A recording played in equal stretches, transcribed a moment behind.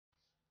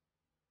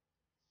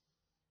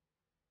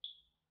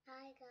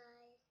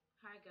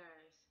Hi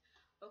guys.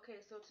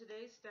 Okay, so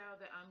today's style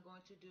that I'm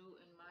going to do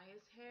in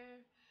Maya's hair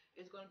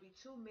is going to be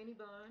two mini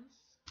buns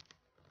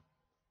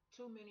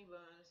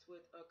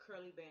with a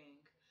curly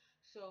bang.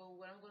 So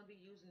what I'm going to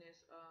be using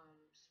is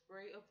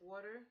spray of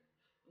water.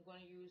 I'm going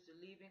to use the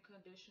leave-in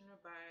conditioner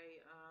by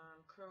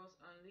Curls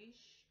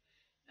Unleash,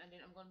 and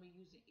then I'm going to be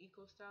using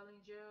Eco Styling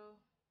Gel,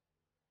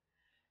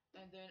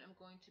 and then I'm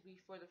going to be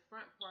for the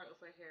front part of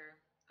her hair.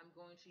 I'm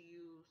going to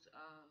use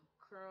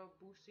Curl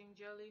Boosting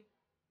Jelly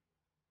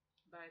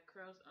by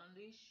Curls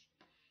Unleash,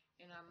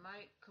 and I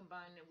might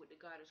combine it with the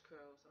Goddess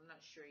Curls. I'm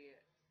not sure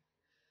yet.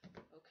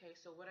 Okay,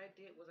 so what I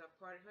did was I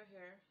parted her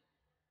hair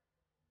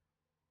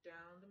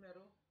down the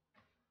middle,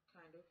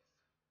 kind of.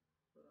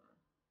 Hold on,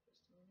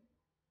 just a minute.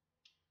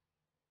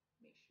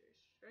 Make sure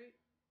it's straight.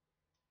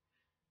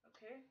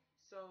 Okay,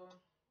 so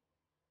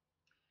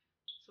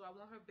I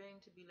want her bang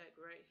to be like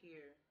right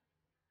here.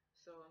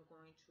 So I'm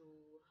going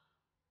to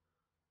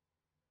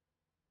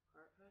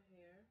part her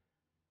hair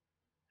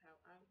how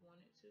I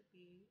want it to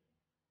be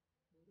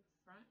in the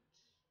front.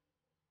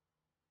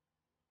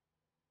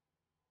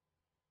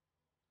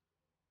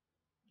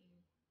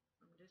 And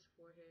from this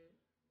forehead,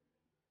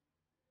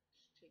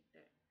 just take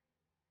that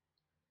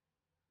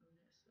from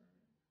that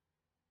side.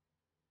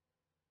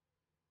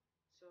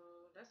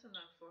 So that's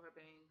enough for her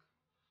bang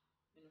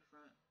in the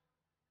front.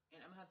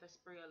 And I'm gonna have to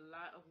spray a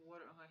lot of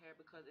water on her hair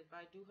because if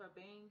I do her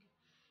bang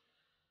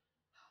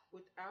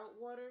without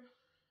water,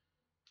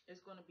 it's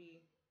gonna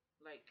be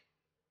like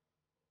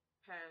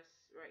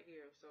past right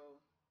here.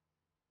 So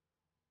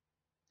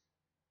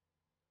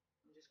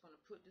I'm just gonna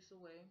put this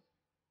away.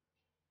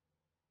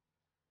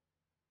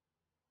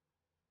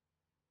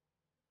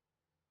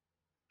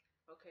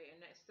 Okay,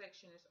 and that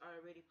section is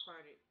already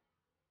parted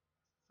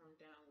from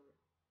downward,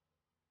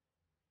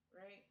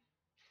 right?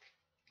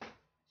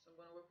 So I'm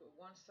gonna work with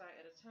one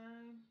side at a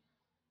time.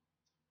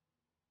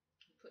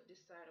 Put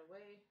this side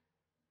away,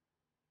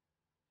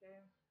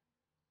 okay?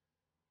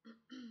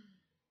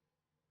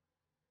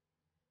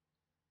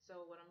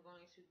 So what I'm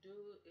going to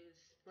do is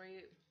spray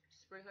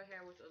her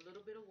hair with a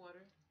little bit of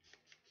water,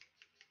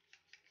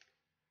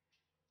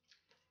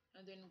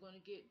 and then I'm going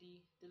to get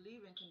the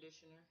leave-in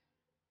conditioner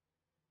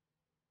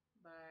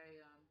by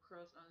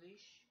Curls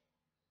Unleash.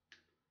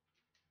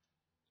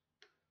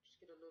 Just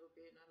get a little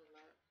bit, not a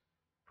lot,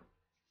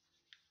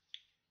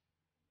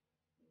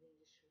 and then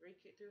just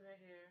rake it through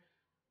her hair,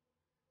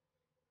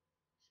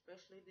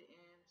 especially the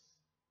ends.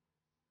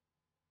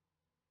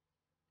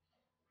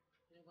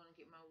 Then I'm going to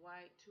get my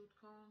wide tooth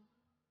comb,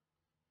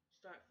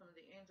 start from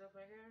the ends of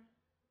her hair,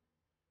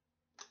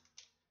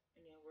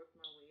 and then work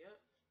my way up.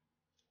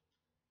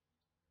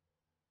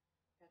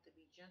 Have to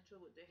be gentle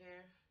with the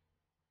hair.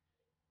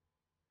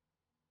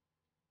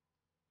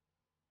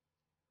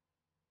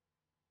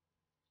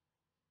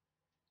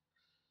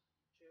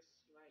 Just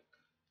like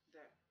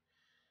that.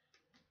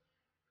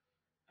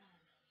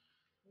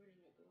 Where did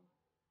it go?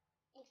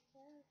 I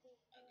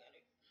got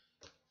it.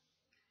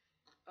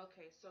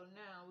 Okay, so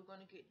now we're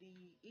going to get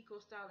the Eco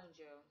Styling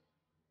Gel.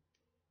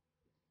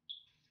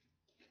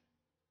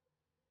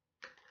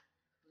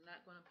 I'm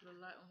not going to put a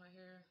lot on her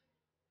hair.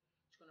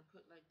 Just going to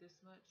put like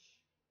this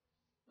much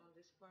on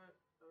this part,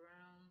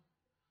 around,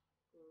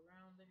 go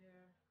around the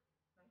hair,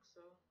 like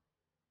so.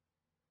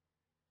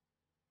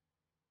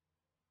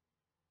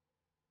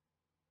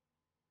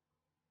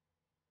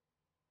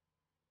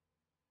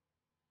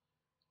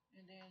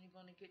 And then you're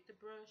going to get the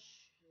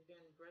brush and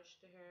then brush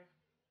the hair.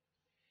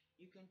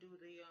 You can do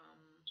the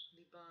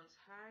buns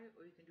high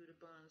or you can do the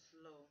buns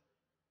low.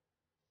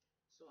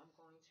 So I'm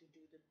going to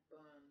do the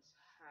buns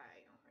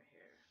high on her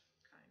hair,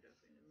 kind of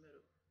in the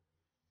middle.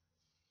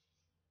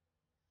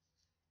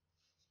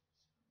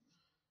 So,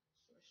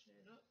 brushing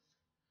it up.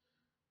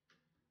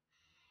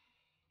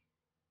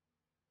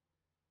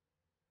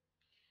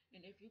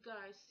 And if you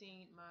guys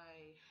seen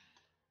my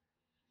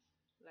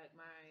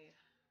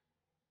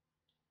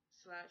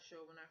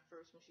slideshow when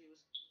she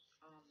was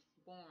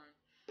born,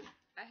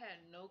 I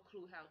had no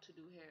clue how to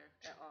do hair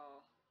at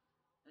all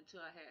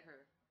until I had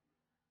her.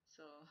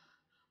 So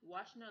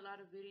watching a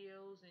lot of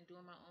videos and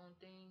doing my own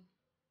thing,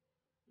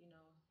 you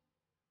know,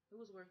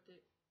 it was worth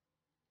it.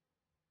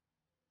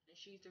 And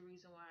she's the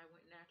reason why I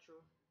went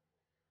natural.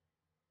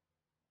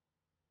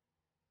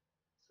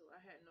 So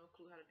I had no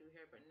clue how to do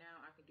hair, but now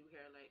I can do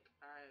hair like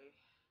I,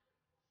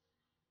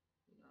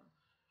 you know,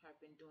 have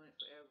been doing it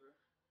forever.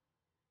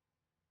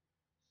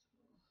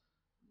 So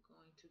I'm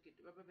going to get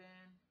the rubber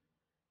band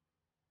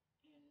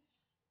and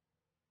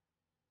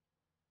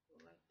go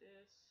like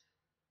this.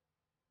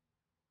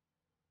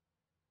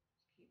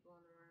 Just keep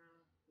going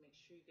around. Make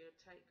sure you get a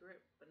tight grip,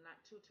 but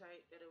not too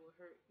tight that it will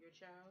hurt your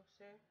child's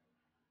hair.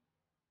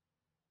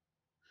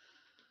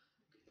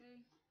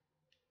 Okay.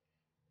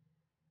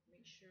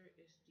 Make sure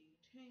it's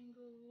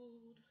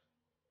detangled.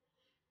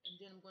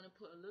 And then I'm going to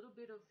put a little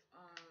bit of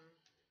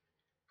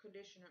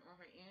conditioner on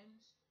her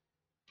ends.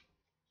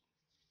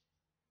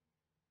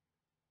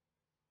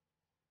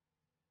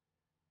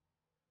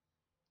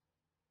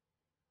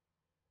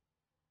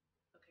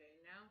 Okay,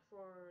 now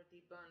for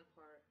the bun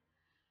part.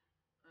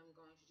 I'm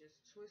going to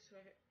just twist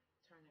her hair.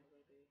 Turn that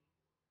way, baby.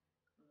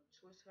 I'm going to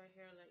twist her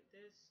hair like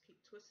this.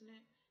 Keep twisting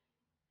it.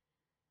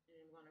 And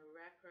I'm going to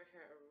wrap her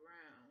hair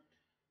around.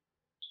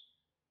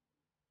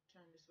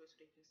 Turn this way so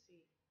they can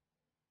see.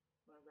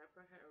 I'm going to wrap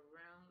her hair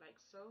around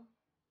like so.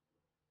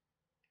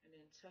 And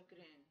then tuck it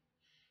in.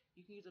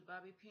 You can use a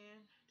bobby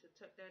pin to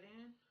tuck that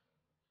in.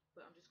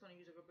 But I'm just going to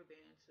use a rubber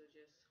band to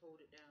just hold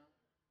it down.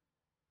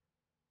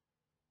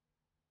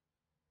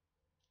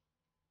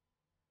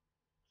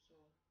 So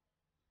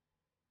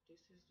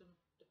this is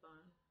the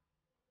bun.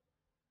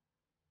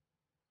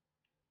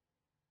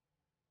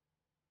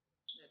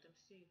 Let them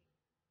see.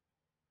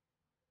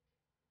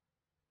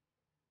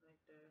 Like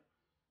that.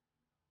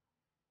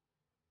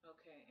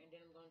 Okay, and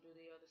then I'm going to do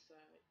the other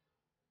side.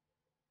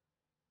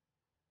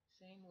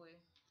 Same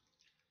way.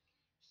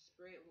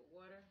 Spray it with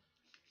water.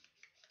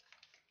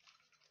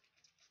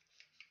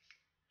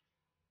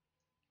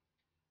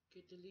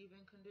 Get the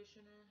leave-in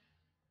conditioner.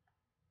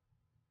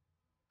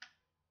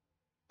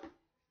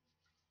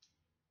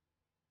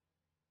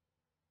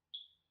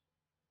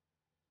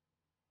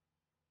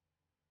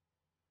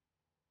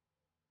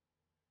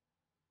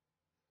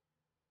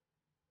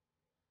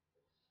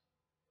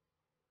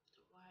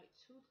 The wide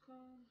tooth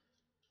comb.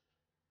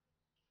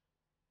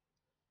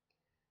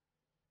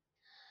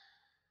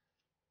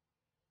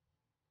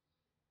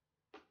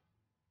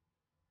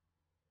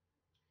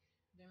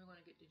 Then we're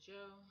going to get the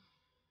gel.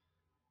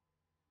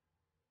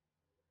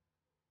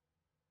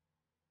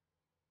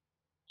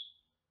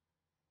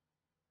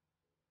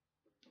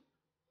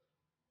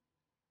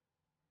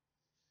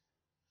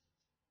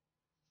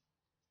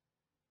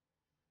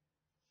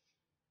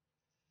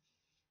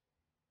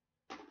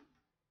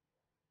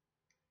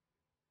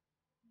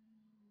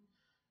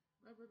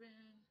 Rubber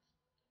band.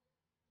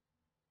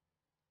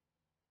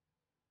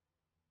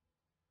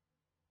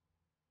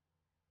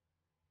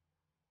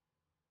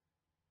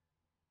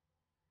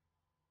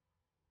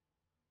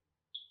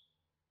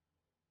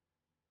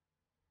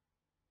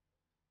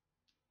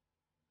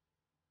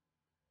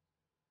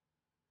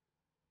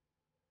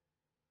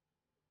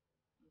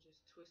 I'm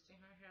just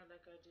twisting her hair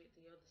like I did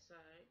the other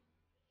side.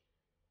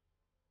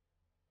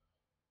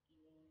 And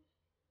then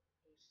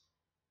just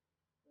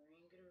bring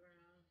it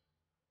around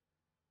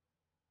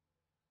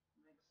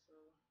like so.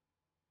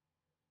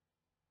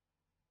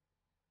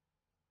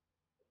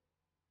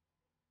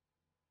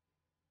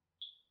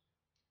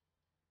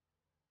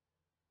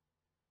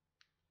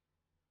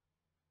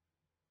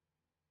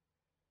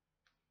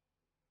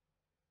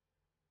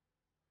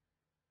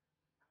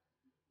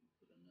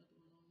 Put another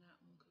one on that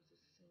one because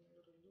it's seeming a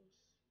little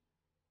loose.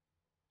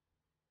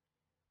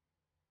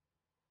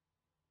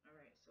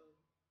 Alright, so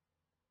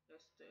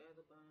that's the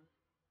other bun.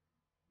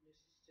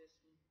 This is this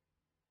one.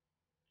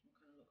 It's gonna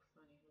kind of look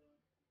funny. Hold on.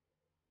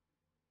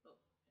 Oh,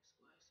 that's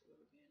why it's a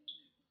rubber band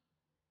on it.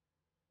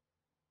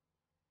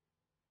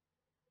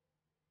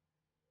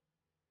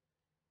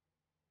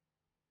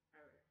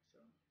 Alright,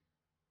 so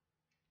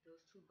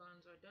those two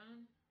buns are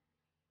done.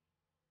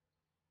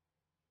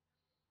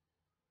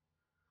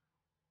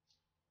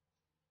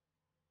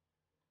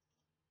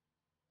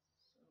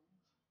 So,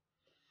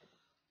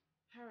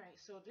 alright,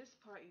 so this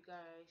part, you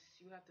guys,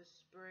 you have to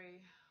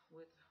spray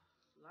with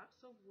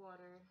lots of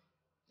water,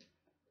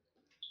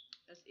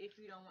 as if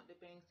you don't want the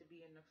bangs to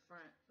be in the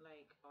front,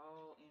 like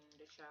all in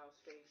the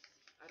child's face.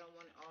 I don't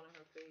want it all in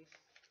her face,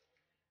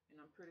 and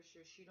I'm pretty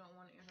sure she don't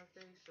want it in her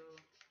face, so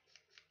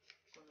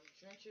I'm gonna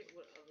drench it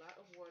with a lot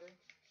of water,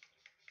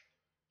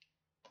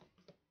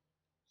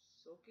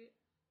 soak it.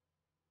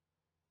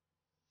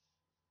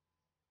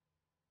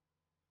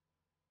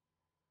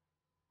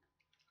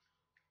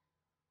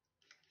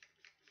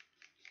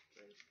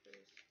 Spray,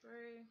 spray,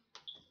 spray.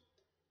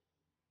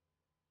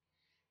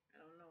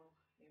 I don't know,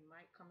 it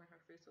might come in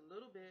her face a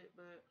little bit,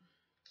 but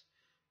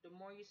the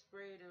more you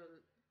spray,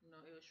 it'll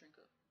shrink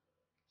up.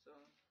 So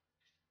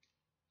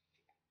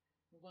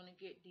I'm gonna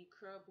get the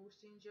curl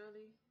boosting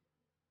jelly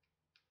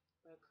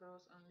by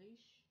Curls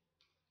Unleash,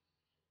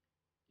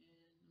 and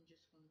I'm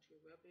just going to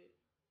rub it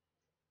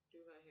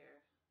through her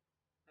hair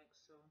like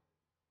so.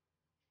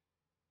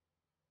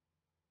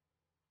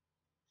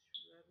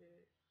 Just rub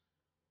it,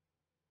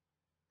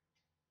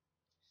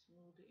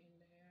 smooth it in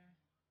the hair.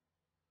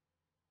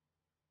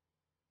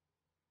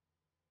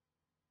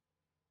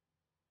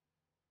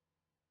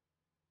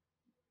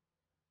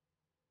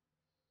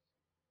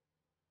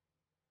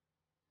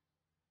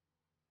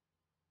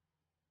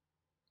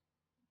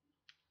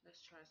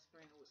 Let's try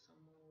spraying it with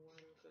some more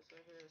water because her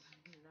hair is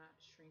not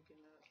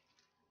shrinking up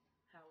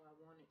how I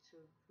want it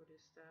to for this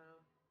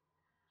style.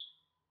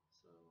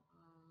 So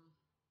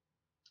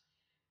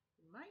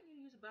you might need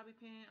to use a bobby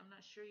pin. I'm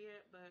not sure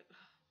yet, but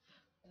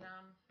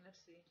now let's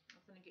see.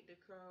 I'm gonna get the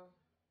curl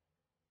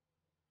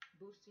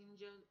boosting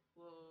gel,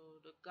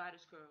 well, the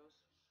goddess curls,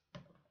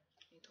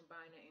 and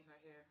combine it in her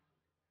hair.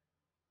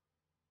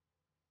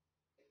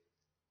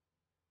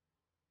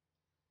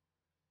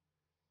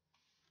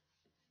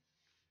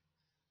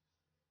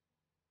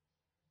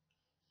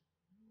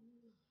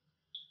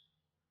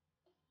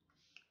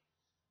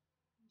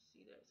 You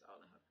see that it's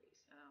all in her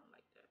face, and I don't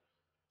like that.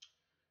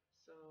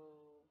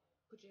 So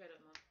put your head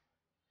up, Mom.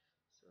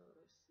 So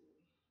let's see.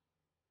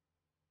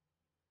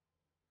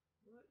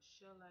 What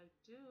shall I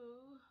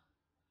do?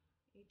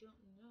 I don't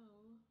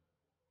know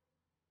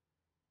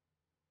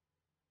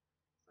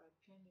if I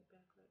pinned it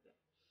back like that.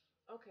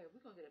 Okay, we're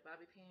gonna get a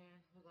bobby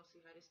pin. We're gonna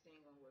see how this thing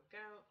gonna work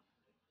out.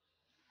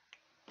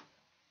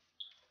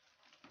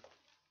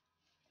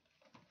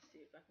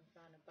 See if I can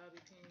find a bobby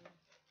pin.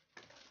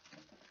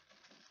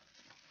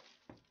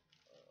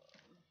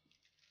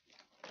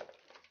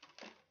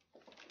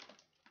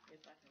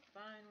 If I can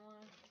find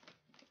one.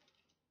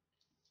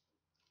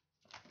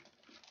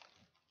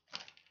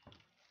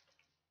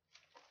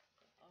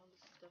 All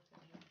this stuff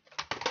in here.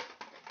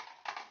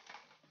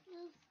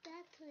 Well,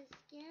 that would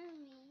scare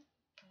me.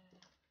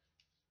 Yeah.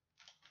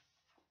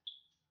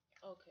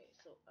 Okay,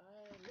 so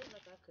I look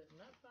like I could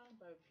not find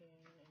bobby pin,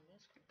 and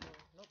that's oh,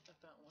 nope, I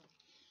found one.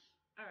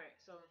 All right,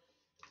 so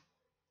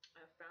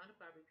I found a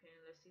bobby pin.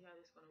 Let's see how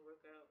this is gonna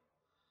work out.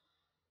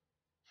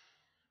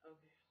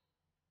 Okay,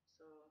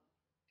 so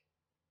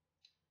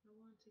I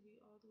want it to be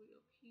all the way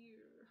up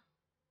here.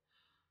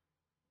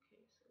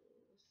 Okay, so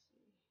let's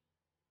see.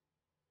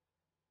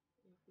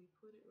 If we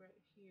put it right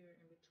here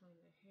in between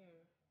the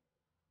hair.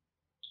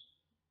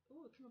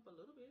 Oh, it came up a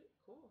little bit.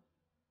 Cool.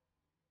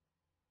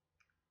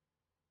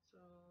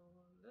 So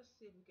let's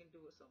see if we can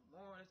do it some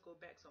more. Let's go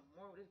back some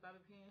more with this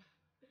bobby pin.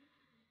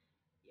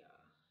 Yeah,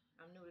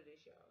 I'm new to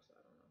this, y'all, so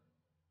I don't know.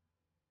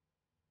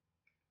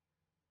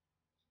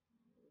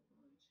 We're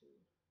going to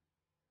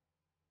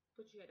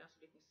put your head down so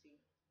they can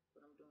see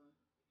what I'm doing.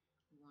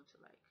 I'm going to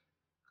like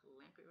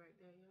clamp it right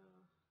there,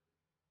 y'all.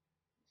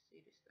 Let's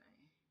see this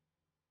thing.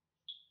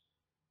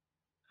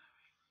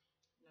 Alright.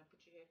 Now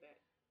put your head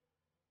back.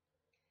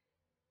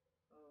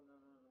 Oh no,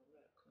 no, no, we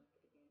gotta clamp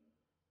it again.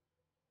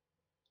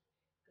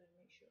 Gotta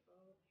make sure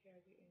all the hair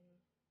get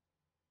in.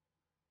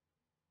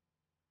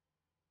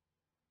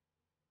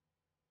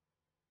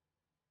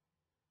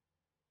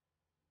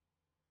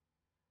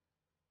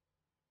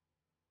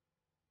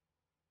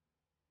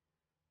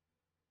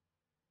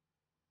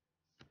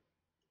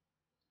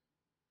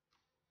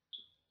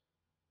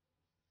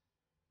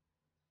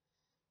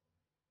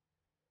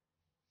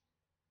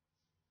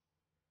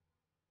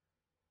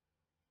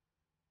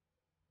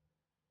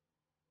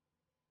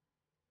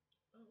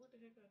 Oh, what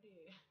the heck I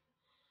did?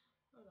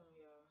 Hold on,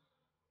 y'all.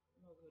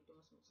 I'm over here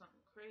doing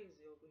something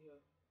crazy over here.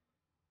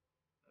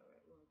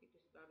 Alright, we're gonna get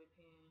this bobby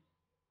pin.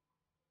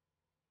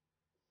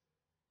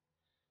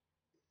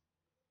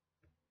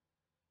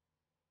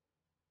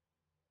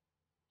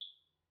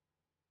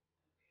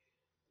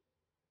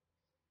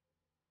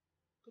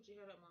 Put your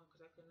head up, Mom,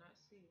 because I could not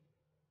see.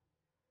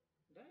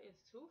 That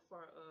is too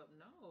far up.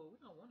 No, we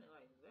don't want it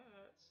like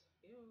that.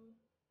 Ew.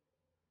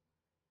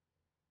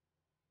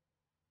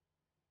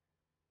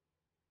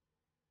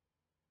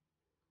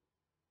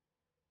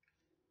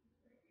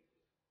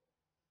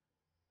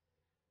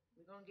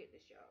 We're gonna get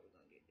this, y'all. We're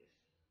gonna get this.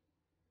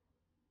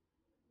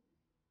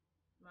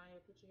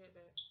 Maya, put your head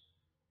back.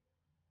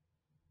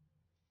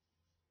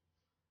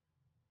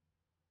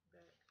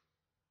 Back.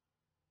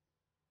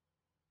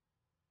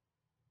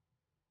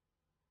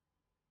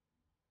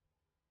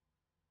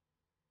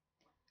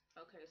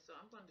 Okay, so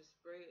I'm going to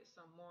spray it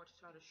some more to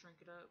try to shrink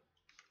it up.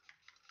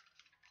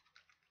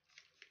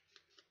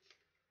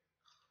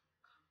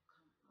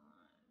 Come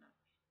on.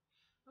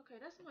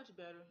 Okay, that's much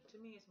better. To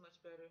me, it's much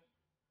better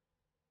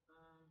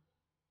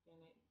than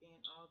it being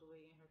all the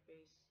way in her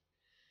face.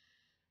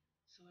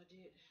 So I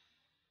did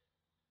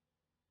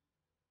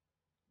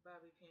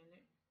bobby pin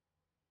it.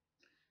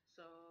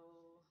 So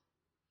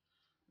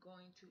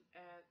going to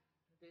add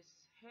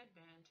this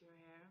headband to her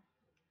hair.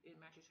 It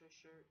matches her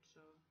shirt,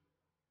 so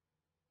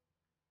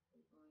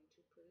we're going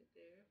to put it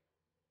there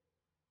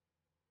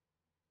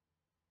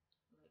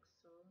like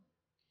so.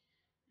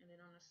 And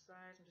then on the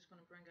sides, I'm just going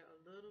to bring out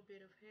a little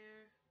bit of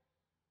hair.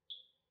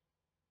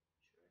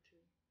 Try to.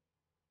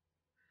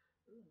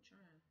 Ooh, I'm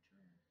trying.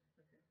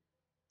 Okay.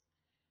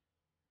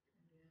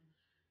 And then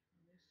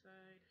on this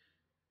side,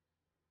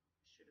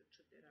 should have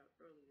took that out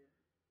earlier.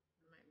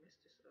 I might mess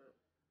this up.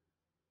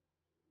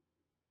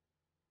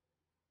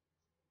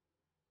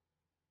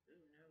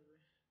 Ooh,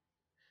 no.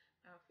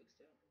 I'll fix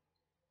that.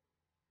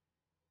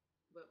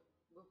 But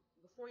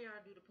before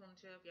y'all do the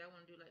ponytail, if y'all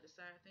want to do like the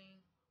side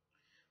thing,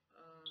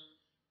 um,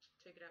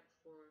 take it out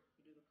before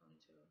you do the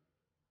ponytail.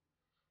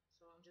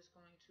 So I'm just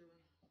going to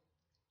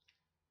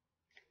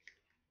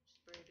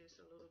spray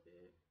this a little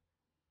bit.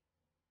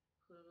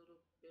 Put a little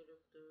bit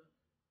of the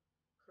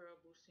curl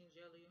boosting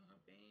jelly on her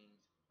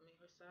bangs. I mean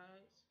her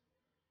sides.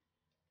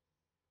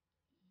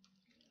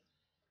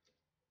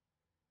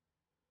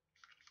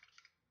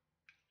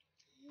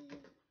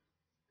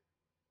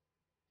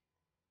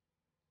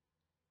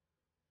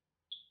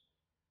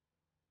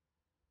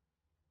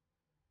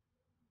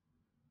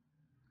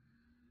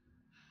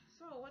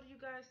 So what do you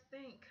guys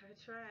think? I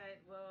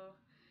tried. Well,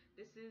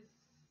 this is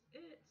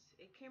it.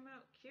 It came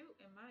out cute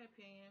in my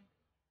opinion.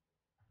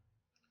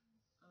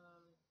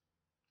 Um,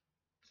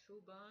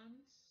 two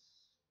buns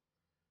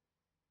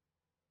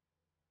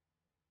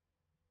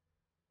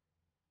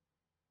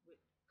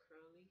with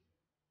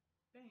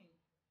Bang.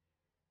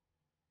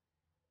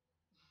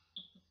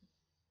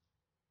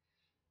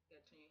 You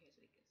gotta turn your head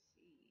so they can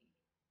see.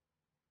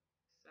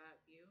 Side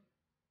view.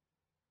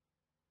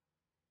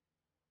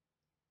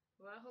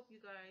 Well, I hope you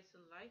guys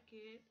like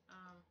it.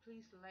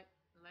 Please like,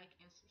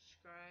 and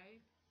subscribe.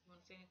 You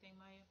want to say anything,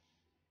 Maya?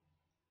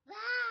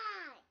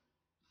 Bye.